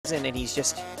comes in and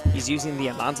he's using the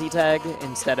Amanze tag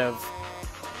instead of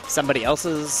somebody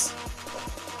else's.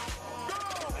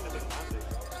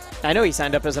 I know he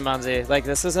signed up as Amanze. Like,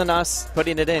 this isn't us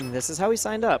putting it in. This is how he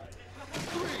signed up.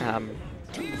 But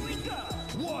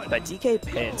DK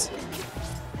Pit,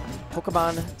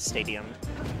 Pokemon Stadium.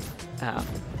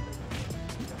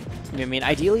 I mean,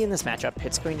 ideally in this matchup,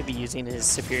 Pit's going to be using his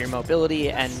superior mobility,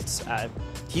 and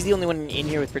he's the only one in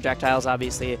here with projectiles,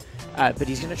 obviously, but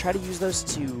he's going to try to use those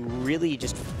to really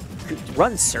just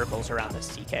run circles around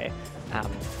this DK.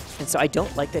 And so I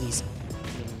don't like that he's...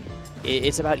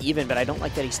 It's about even, but I don't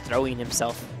like that he's throwing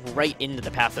himself right into the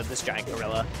path of this giant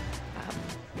gorilla.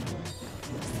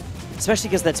 Especially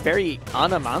because that's very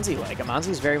un-Amanze-like. Amanze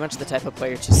is very much the type of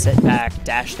player to sit back,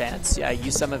 dash dance,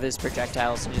 use some of his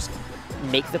projectiles, and just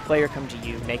make the player come to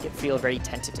you, make it feel very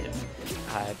tentative.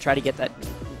 Try to get that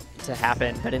to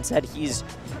happen, but instead he's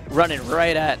running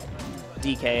right at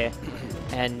DK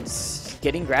and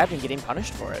getting grabbed and getting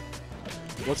punished for it.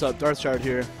 What's up? Darth Shard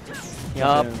here.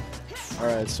 Yup.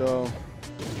 Alright, so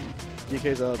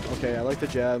DK's up. Okay, I like the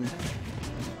jab.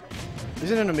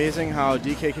 Isn't it amazing how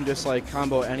DK can just like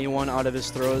combo anyone out of his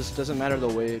throws? Doesn't matter the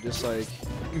weight, just like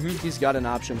he's got an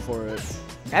option for it.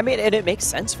 I mean, and it makes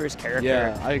sense for his character.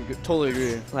 Yeah, I totally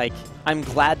agree. Like, I'm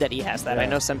glad that he has that. Yeah. I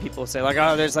know some people say like,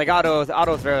 oh, there's like auto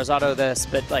throws, auto this,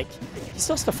 but like, he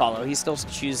still has to follow. He still has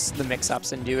to choose the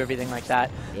mix-ups and do everything like that.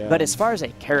 Yeah. But as far as a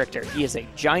character, he is a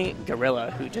giant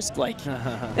gorilla who just like,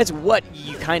 it's what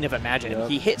you kind of imagine. Yep.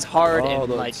 He hits hard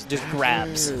and like just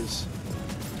grabs.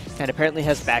 And apparently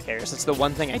has back airs. It's the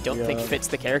one thing I don't think fits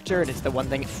the character, and it's the one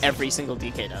thing every single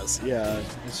DK does. Yeah,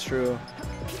 it's true.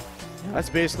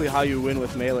 That's basically how you win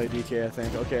with melee DK, I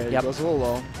think. Okay, he goes a little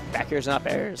low. Back airs, not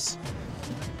airs.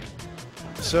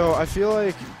 So I feel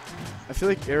like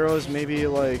arrows maybe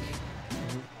like,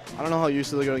 I don't know how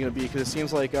useful they're going to be, because it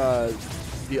seems like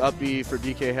the up B for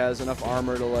DK has enough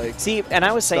armor to like. See, and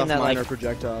I was saying that like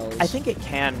projectiles. I think it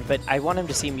can, but I want him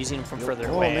to see him using them from further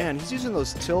away. Oh man, he's using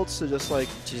those tilts to just like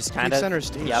kind of center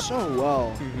stage so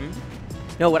well.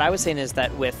 No, what I was saying is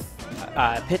that with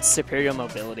Pit's superior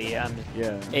mobility,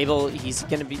 he's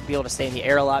going to be able to stay in the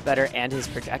air a lot better, and his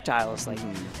projectiles, like,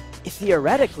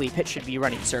 theoretically, Pit should be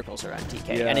running circles around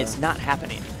DK, and it's not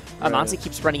happening. Amanze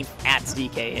keeps running at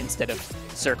DK instead of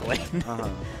circling. All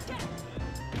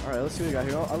right, let's see what we got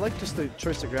here. I like just the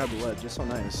choice to grab the ledge. It's so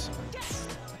nice.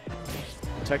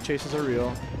 Tech chases are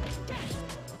real.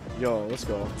 Yo, let's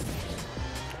go.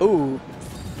 Ooh.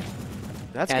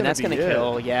 That's gonna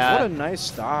kill, yeah. What a nice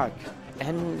stock.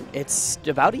 And it's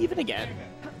about even again.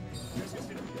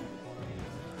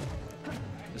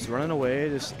 Just running away,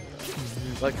 just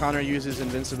let Connor use his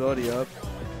invincibility up.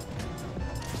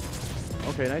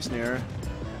 Okay, nice nair.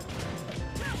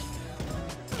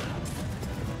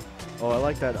 Oh, I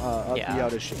like that up B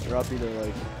out of shit, or up B to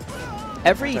like.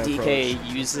 Every DK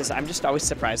uses, I'm just always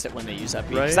surprised at when they use up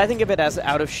B, because I think of it as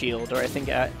out of shield, or I think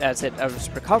as it as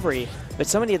recovery, but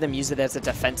so many of them use it as a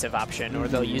defensive option, or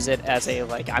they'll use it as a,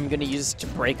 like, I'm going to use it to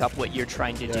break up what you're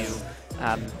trying to do.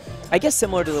 I guess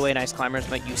similar to the way Nice Climbers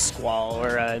might use Squall,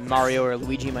 or Mario or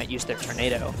Luigi might use their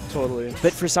Tornado. Totally.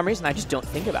 But for some reason, I just don't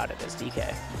think about it as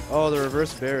DK. Oh, the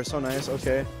reverse bear, so nice,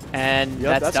 okay. And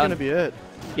that's going to be it.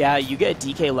 Yeah, you get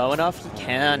DK low enough, he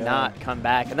cannot come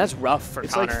back, and that's rough for Connor.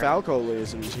 It's like Falco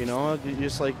lasers, you know? You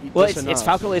just like it's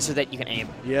Falco laser that you can aim.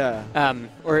 Yeah.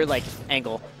 Or like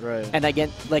angle. Right. And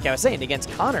again, like I was saying, against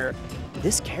Connor,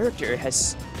 this character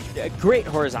has a great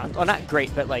horizontal, well, not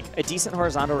great, but like a decent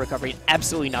horizontal recovery,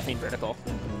 absolutely nothing vertical.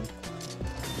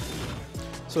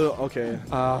 So okay,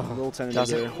 a little tentative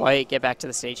doesn't there. quite get back to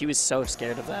the stage. He was so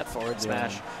scared of that forward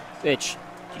smash, which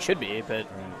he should be, but.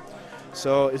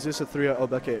 So is this a 3? Oh,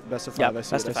 okay, best of 5. Yep, I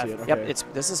see best it. of 5. I see it. Yep, Okay.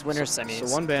 this is winner's semis.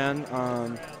 So one ban. All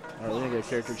right, we're gonna get a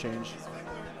character change.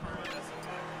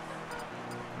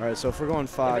 All right, so if we're going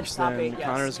Fox, then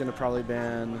Connor's gonna probably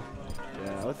ban.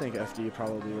 Yeah, I would think FD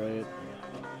probably, right?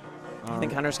 You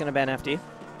think Connor's gonna ban FD?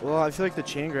 Well, I feel like the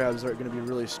chain grabs are gonna be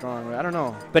really strong. Right? I don't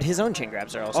know. But his own chain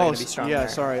grabs are also gonna be strong. Yeah, there.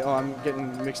 sorry. Oh, I'm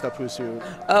getting mixed up who's who.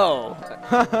 Oh.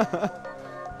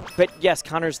 But yes,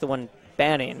 Connor's the one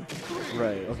banning.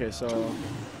 Right. Okay. So.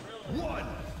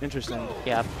 Interesting.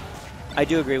 Yeah, I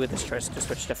do agree with this choice to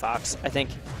switch to Fox. I think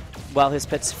while his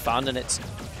pit's fun and it's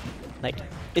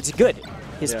good.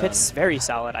 His pit's very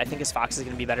solid. I think his Fox is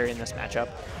going to be better in this matchup,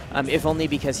 if only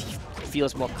because he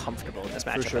feels more comfortable in this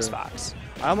matchup as Fox.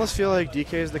 I almost feel like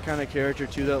DK is the kind of character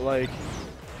too that like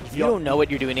if you don't know what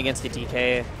you're doing against a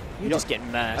DK, you just get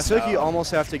messed. I feel like you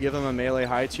almost have to give him a melee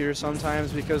high tier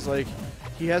sometimes because like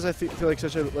he has, I feel like,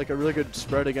 such a really good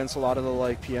spread against a lot of the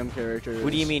like PM characters.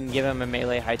 What do you mean, give him a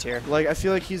melee high tier? Like, I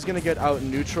feel like he's gonna get out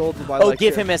neutraled by. Oh, like,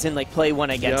 give him as in like play one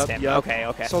against Yep, him. yep. Okay,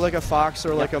 okay. So like a Fox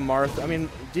or like a Marth. I mean,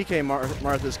 DK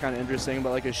Marth is kind of interesting,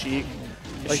 but like a Sheik.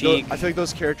 Like Sheik. I feel like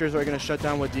those characters are gonna shut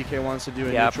down what DK wants to do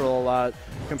in Yep. neutral a lot.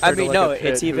 I Compared mean, to, no, like, a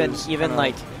Pit it's even who's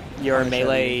like your punish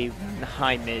melee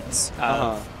high mids,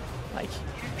 like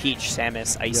Peach,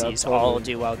 Samus, Ices, totally. all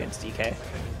do well against DK.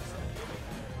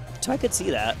 So I could see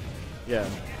that. Yeah.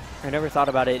 I never thought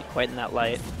about it quite in that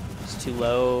light. It's too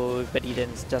low, but he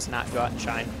does not go out and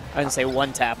shine. I would say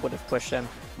one tap would have pushed him.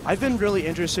 I've been really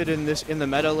interested in the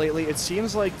meta lately. It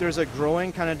seems like there's a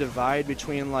growing kind of divide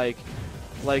between like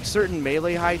certain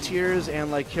melee high tiers and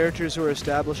like characters who are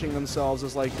establishing themselves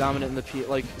as like dominant in the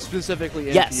like specifically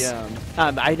in PM.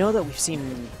 I know that we've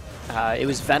seen it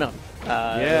was Venom.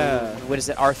 Yeah. What is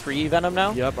it? R3 Venom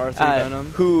now? Yep, R3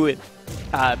 Venom. Who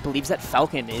believes that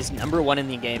Falcon is #1 in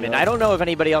the game, and Yep. I don't know of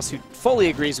anybody else who fully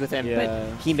agrees with him, Yeah.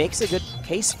 but he makes a good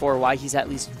case for why he's at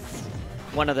least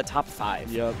one of the top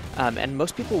 5. Yep. And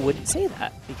most people wouldn't say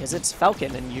that because it's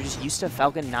Falcon, and you're just used to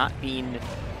Falcon not being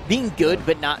good,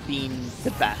 but not being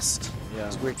the best. Yeah.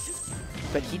 It's weird.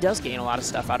 But he does gain a lot of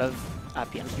stuff out of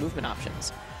PM's movement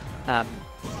options. A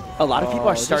lot of people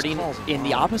are it just starting calls in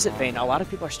the out. opposite vein. A lot of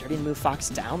people are starting to move Fox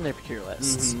down their tier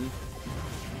lists. Mhm.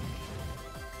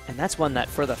 And that's one that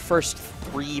for the first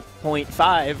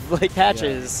 3.5 like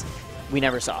patches, we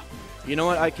never saw. You know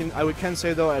what I can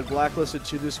say though, at Blacklisted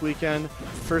 2 this weekend,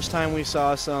 first time we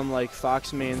saw some like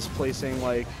Fox mains placing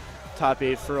like top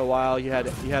 8 for a while. You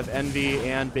have Envy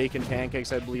and Bacon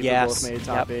Pancakes, I believe, they both made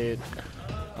top 8.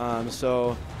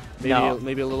 So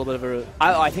maybe a little bit of a.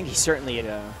 I think he's certainly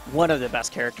one of the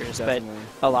best characters, Definitely.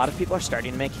 but a lot of people are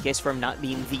starting to make a case for him not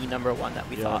being the #1 that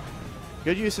we thought.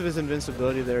 Good use of his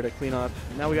invincibility there to clean up.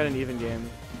 Now we got an even game.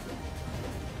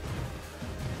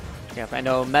 Yep, I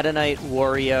know Meta Knight,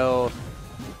 Wario,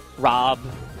 Rob.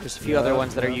 There's a few other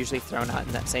ones that are usually thrown out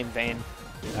in that same vein.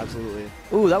 Absolutely.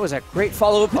 Ooh, that was a great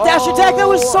follow-up dash attack. That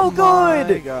was so good.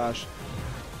 My gosh.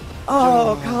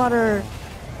 Oh, Connor.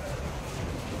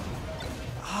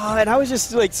 Oh, and I was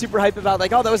just like super hyped about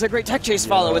like, oh, that was a great tech chase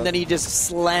follow, and then he just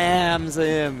slams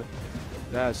him.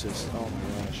 That's just, oh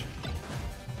my gosh.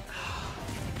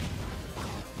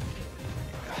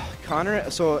 Connor,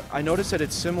 so I noticed that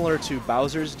it's similar to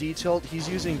Bowser's D-Tilt. He's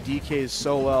using DKs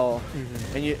so well,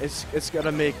 and it's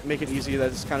gonna make it easy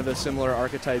that it's kind of a similar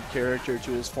archetype character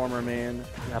to his former main.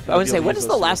 I would say, when is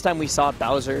the last time we saw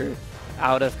Bowser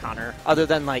out of Connor, other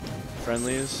than like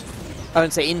friendlies? I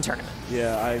would say in tournament.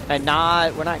 Yeah, and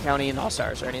we're not counting in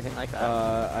All-Stars or anything like that.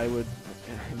 I would.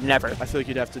 Never. I feel like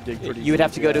you'd have to dig pretty. You would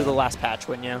have to go to the last patch,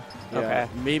 wouldn't you? Yeah. Okay.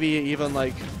 Maybe even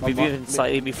like maybe even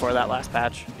slightly before that last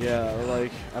patch. Yeah, or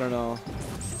like I don't know.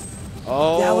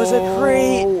 Oh, that was a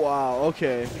great. Wow.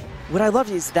 Okay. What I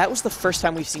loved is that was the first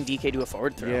time we've seen DK do a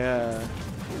forward throw. Yeah.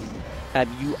 And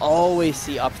you always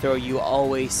see up throw, you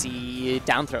always see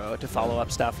down throw to follow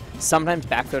up stuff. Sometimes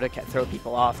back throw to throw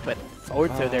people off, but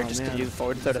forward throw there just to do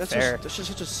forward throw to fair. That's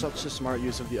just such a smart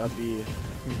use of the up B.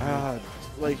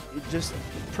 Like it just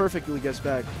perfectly gets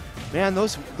back. Man,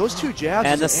 those two jabs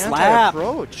and the slap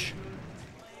approach.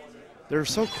 They're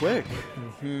so quick.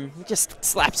 He just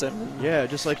slaps him. Yeah,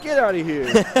 just like get out of here.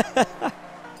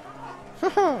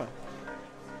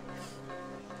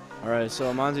 All right,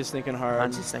 so Amanze's thinking hard.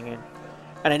 Amanze's thinking.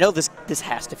 And I know this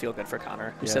has to feel good for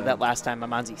Connor, who said that last time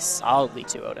Amanze solidly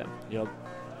 2-0'd him. Yep.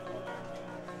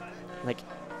 Like,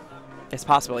 it's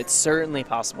possible. It's certainly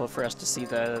possible for us to see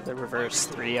the reverse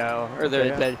 3-0. Or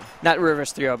the not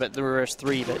reverse 3-0, but the reverse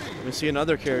 3. But we see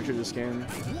another character this game.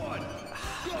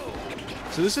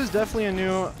 So this is definitely a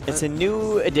new... It's a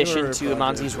new addition to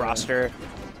Amanze's roster.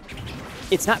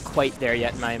 It's not quite there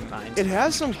yet in my mind. It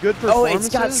has some good performances. Oh, it's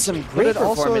got some great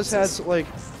performances. But it also has, like,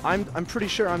 I'm pretty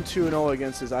sure I'm 2-0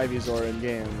 against his Ivysaur in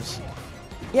games.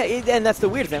 Yeah, and that's the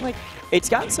weird thing. Like, it's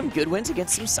got some good wins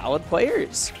against some solid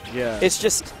players. Yeah. It's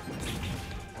just...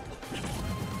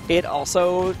 It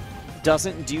also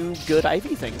doesn't do good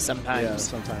Ivy things sometimes. Yeah,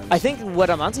 sometimes. I think what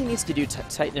Amanze needs to do to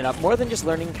tighten it up, more than just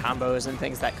learning combos and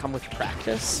things that come with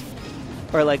practice,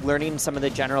 or like learning some of the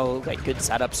general like good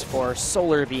setups for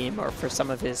Solar Beam or for some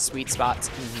of his sweet spots,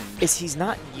 is he's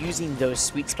not using those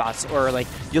sweet spots, or like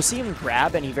you'll see him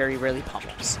grab and he very rarely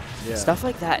pummels. Yeah. Stuff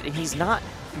like that. He's not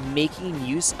making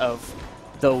use of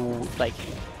the like.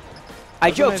 I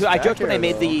joked when I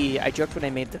made the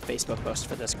Facebook post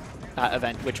for this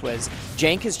event, which was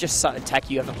jank is just tech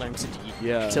you haven't learned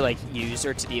to like use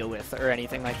or to deal with or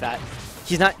anything like that.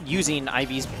 He's not using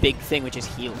Ivy's big thing, which is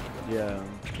healing. Yeah.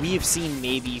 We've seen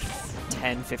maybe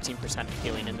 10-15% of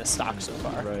healing in this stock so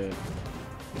far. Right.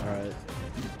 All right.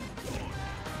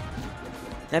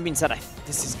 That being said,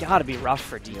 this has got to be rough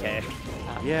for DK.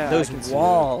 Yeah, those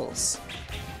walls.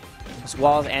 Those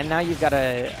walls, and now you've got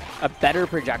a better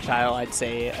projectile, I'd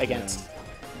say, against...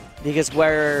 Because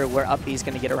where up B is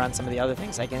going to get around some of the other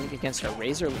things, like against a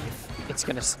Razor Leaf, it's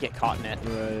going to get caught in it.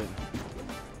 Right.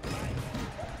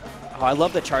 Oh, I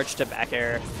love the charge to back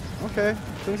air. Okay,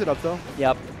 cleans it up though.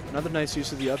 Yep. Another nice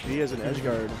use of the up B as an edge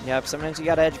guard. Yep, sometimes you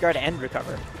got to edge guard and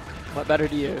recover. What better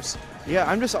to use? Yeah,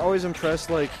 I'm just always impressed,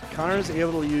 like, Connor is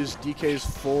able to use DK's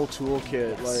full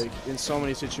toolkit, like, in so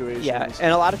many situations. Yeah,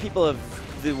 and a lot of people have,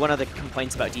 one of the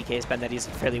complaints about DK has been that he's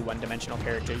a fairly one-dimensional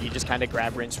character. You just kind of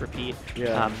grab, rinse, repeat.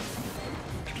 Yeah.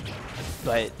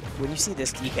 But when you see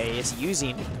this DK, it's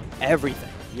using everything.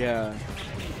 Yeah.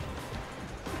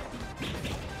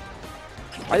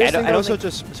 I just think that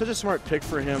was such a smart pick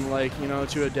for him, like, you know,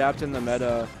 to adapt in the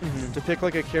meta, to pick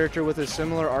like a character with a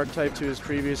similar archetype to his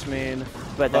previous main,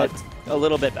 but that's a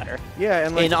little bit better. Yeah,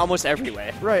 and like, in almost every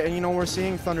way. Right, and you know, we're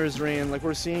seeing Thunder's Reign, like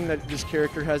we're seeing that this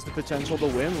character has the potential to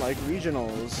win like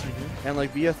regionals and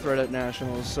like be a threat at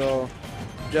nationals. So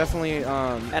definitely,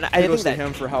 and I think to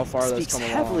him for how far that's come along.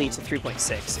 Speaks heavily to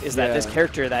 3.6 is that this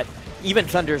character that even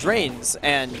Thunder's Reigns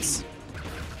and.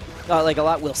 Like a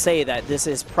lot will say that this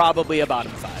is probably a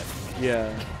bottom 5.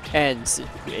 Yeah. And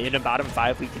in a bottom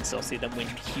 5, we can still see them win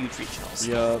huge regionals.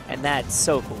 Yep. And that's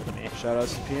so cool to me. Shout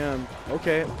outs to PM.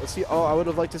 Okay, let's see. Oh, I would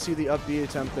have liked to see the up B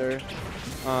attempt there.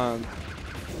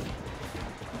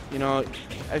 You know,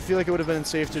 I feel like it would have been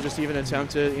safe to just even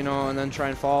attempt it, you know, and then try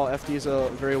and fall. FD is a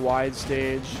very wide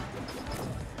stage.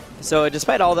 So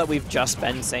despite all that we've just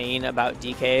been saying about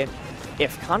DK,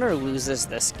 if Connor loses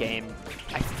this game,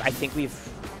 I think we've...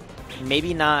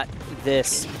 Maybe not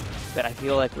this, but I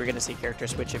feel like we're going to see character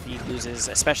switch if he loses,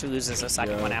 especially loses a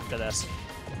second one after this.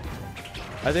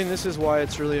 I think this is why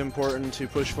it's really important to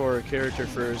push for a character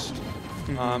first.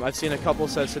 I've seen a couple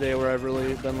sets today where I've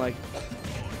really been like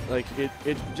it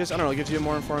just, I don't know, gives you a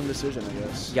more informed decision, I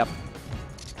guess. Yep.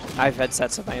 I've had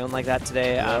sets of my own like that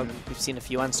today. We've seen a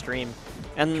few on stream.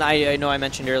 And I know I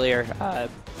mentioned earlier,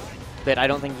 but I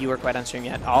don't think you were quite on stream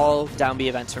yet. All down B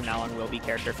events from now on will be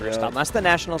character first, unless the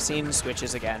national scene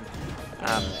switches again.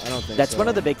 I don't think that's so. one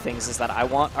of the big things is that I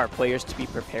want our players to be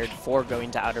prepared for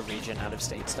going to out of region, out of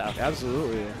state stuff.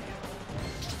 Absolutely.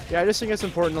 Yeah, I just think it's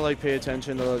important to like pay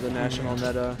attention to the national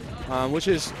meta, which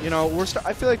is, you know,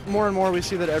 I feel like more and more we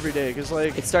see that every day because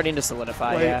like it's starting to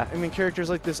solidify. Like, I mean, characters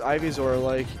like this Ivysaur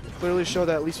like clearly show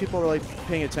that at least people are like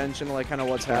paying attention to like kind of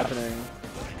what's happening.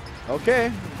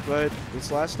 Okay, but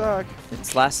it's last stock.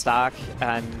 It's last stock,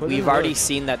 and we've already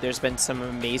seen that there's been some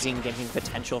amazing gaming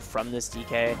potential from this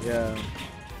DK. Yeah.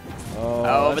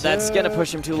 Oh, but that's going to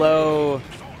push him too low.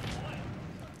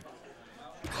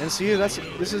 And see, this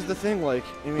is the thing, like...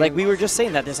 I mean, like, we were just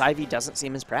saying that this Ivy doesn't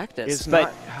seem as practiced.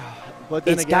 But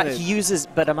then again,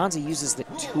 but Amanze uses the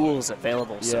tools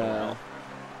available so well.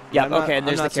 Yeah, okay, and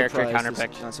there's the character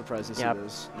counterpick. Not surprised to see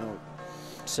this. No.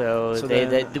 So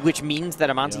which means that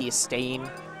Amanze is staying.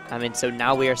 I mean, so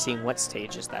now we are seeing what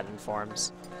stages that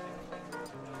informs.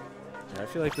 Yeah, I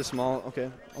feel like the small...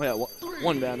 Okay. Oh, yeah,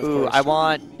 one band, of Ooh, course. I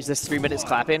want... Is this 3 minutes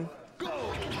clapping?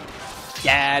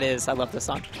 Yeah, it is. I love this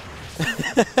song.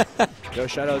 Yo,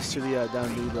 shoutouts to the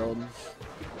down B build.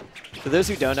 For those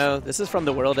who don't know, this is from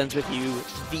The World Ends With You,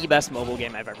 the best mobile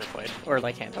game I've ever played, or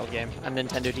like handheld game on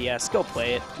Nintendo DS. Go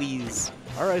play it, please.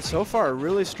 All right, so far, a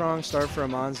really strong start for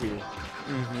Amanze.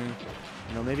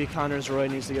 You know, maybe Connor's Roy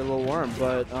needs to get a little warm,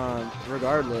 but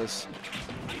regardless.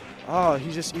 Oh,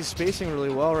 he's spacing really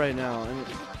well right now, and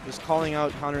just calling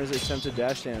out Connor's attempted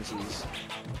dash dances.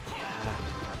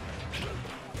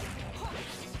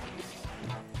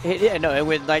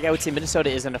 Like I would say, Minnesota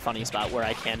isn't a funny spot where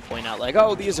I can point out like,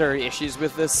 oh, these are issues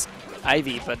with this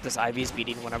Ivy, but this Ivy is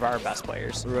beating one of our best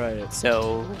players. Right.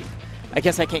 So, I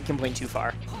guess I can't complain too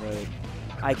far. Right.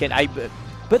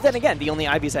 But then again, the only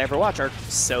Ivies I ever watch are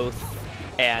Soth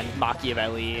and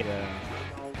Machiavelli,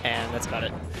 and that's about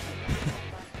it.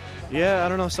 Yeah, I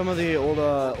don't know. Some of the old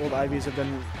Ivies have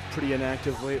been pretty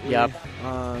inactive lately. Yep.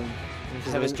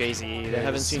 Because that was Jay-Z. They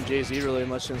haven't seen Jay-Z really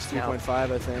much since 3.5,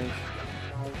 I think.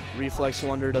 Reflex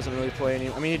Wonder doesn't really play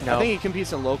any. I mean, I think he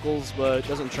competes in locals, but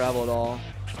doesn't travel at all.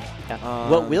 Yeah.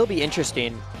 What will be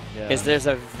interesting is there's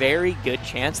a very good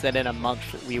chance that in a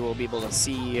month we will be able to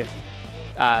see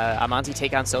Amanze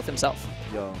take on Soth himself.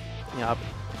 Yep.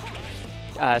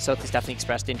 Soth has definitely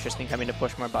expressed interest in coming to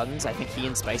push more buttons. I think he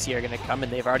and Spicy are going to come,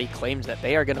 and they've already claimed that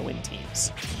they are going to win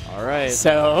teams. All right.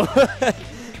 So...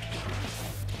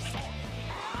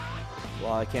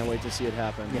 Well, I can't wait to see it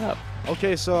happen. Yep.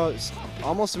 Okay, so it's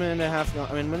almost a minute and a half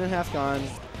gone.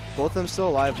 Both of them still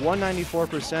alive.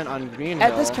 194% on Green At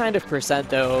Hill. this kind of percent,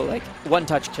 though, like, one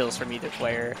touch kills from either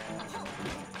player.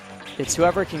 It's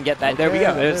whoever can get that. Okay, there we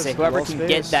go. it is. Say whoever Well can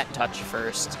get spaced. that touch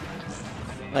first.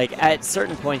 Like, at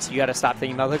certain points, you got to stop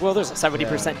thinking about, like, well, there's a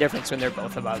 70% difference when they're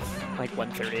both above, like,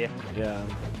 130. Yeah.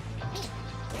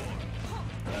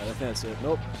 I think that's it.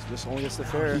 Nope. This only gets the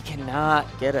fair. He cannot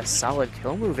get a solid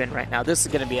kill move in right now. This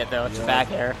is going to be it, though. It's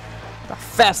back air. The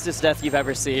fastest death you've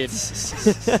ever seen.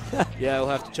 Yeah, we'll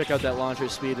have to check out that launcher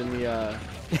speed in the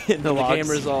in the logs. game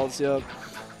results. Yep.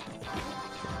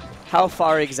 How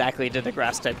far exactly did the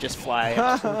grass type just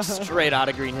fly straight out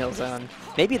of Green Hill Zone?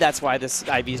 Maybe that's why this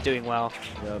Ivy is doing well.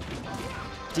 Yep.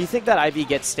 Do you think that Ivy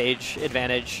gets stage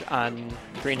advantage on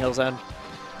Green Hill Zone?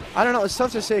 I don't know. It's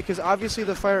tough to say because obviously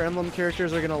the Fire Emblem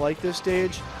characters are going to like this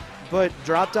stage, but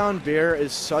Drop Down Bear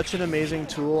is such an amazing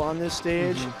tool on this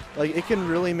stage. Like, it can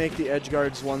really make the edge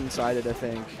guards one-sided, I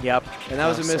think. Yep. And that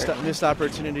was a missed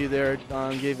opportunity there.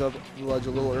 Gave up the ledge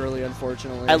a little early,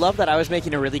 unfortunately. I love that I was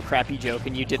making a really crappy joke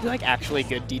and you did like actually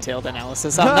good detailed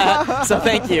analysis on that. So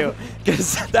thank you,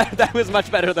 because that was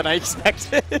much better than I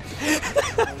expected.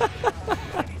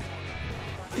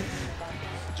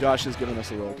 Josh is giving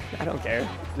us a look. I don't care.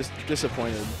 Just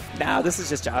disappointed. Nah, this is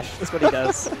just Josh. That's what he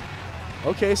does.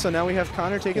 Okay, so now we have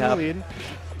Connor taking the lead.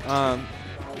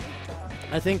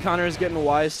 I think Connor is getting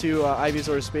wise to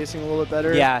Ivysaur's spacing a little bit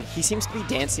better. Yeah, he seems to be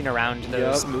dancing around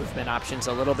those movement options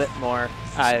a little bit more.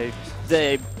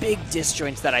 The big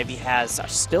disjoints that Ivy has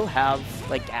still have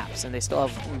like gaps, and they still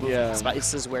have movement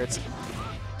spaces where it's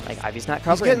like Ivy's not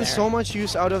covering. He's getting so much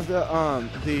use out of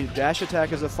the dash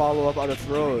attack as a follow-up out of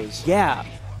throws. Yeah,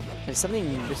 and something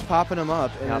it's popping him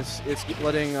up, and it's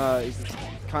letting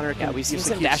Connor. Yeah, we see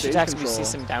some dash attacks, we see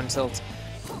some down tilts.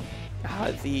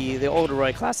 The old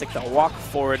Roy classic, the walk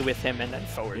forward with him and then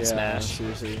forward smash.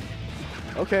 Seriously.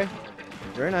 Okay,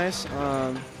 very nice.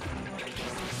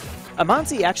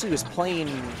 Amanze actually was playing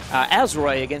as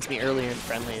Roy against me earlier in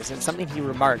friendlies, and something he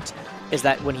remarked is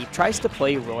that when he tries to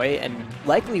play Roy, and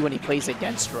likely when he plays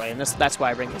against Roy, and that's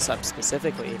why I bring this up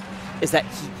specifically, is that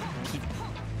he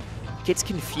gets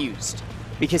confused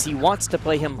because he wants to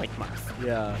play him like Marth.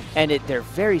 Yeah. And they're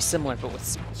very similar, but with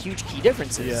some huge key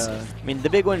differences. Yeah. I mean, the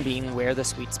big one being where the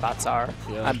sweet spots are,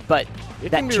 but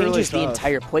that can be changes really the tough.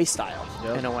 entire play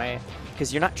style in a way,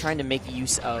 because you're not trying to make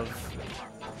use of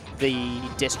the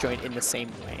disjoint in the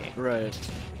same way. Right.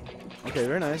 Okay,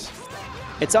 very nice.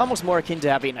 It's almost more akin to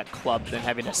having a club than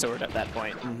having a sword at that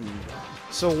point.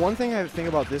 So one thing I think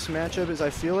about this matchup is I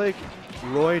feel like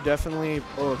Roy definitely.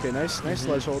 Oh, okay, nice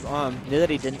sledge hold. Knew that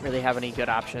he didn't really have any good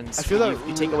options. I feel that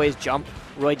you take away his jump,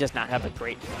 Roy does not have a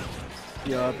great.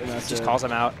 Yep, and that's just calls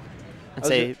him out and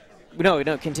say, no,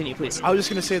 continue, please. I was just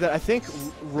gonna say that I think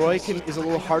Roy is a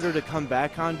little harder to come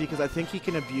back on because I think he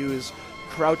can abuse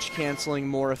crouch canceling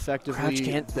more effectively.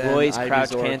 Roy's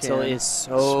crouch cancel is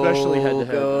so especially head to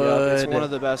head. good. Yep, it's one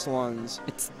of the best ones.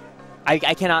 I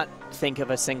cannot think of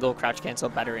a single crouch cancel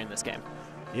better in this game.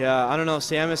 Yeah, I don't know.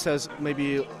 Samus has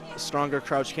maybe a stronger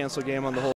crouch cancel game on the whole.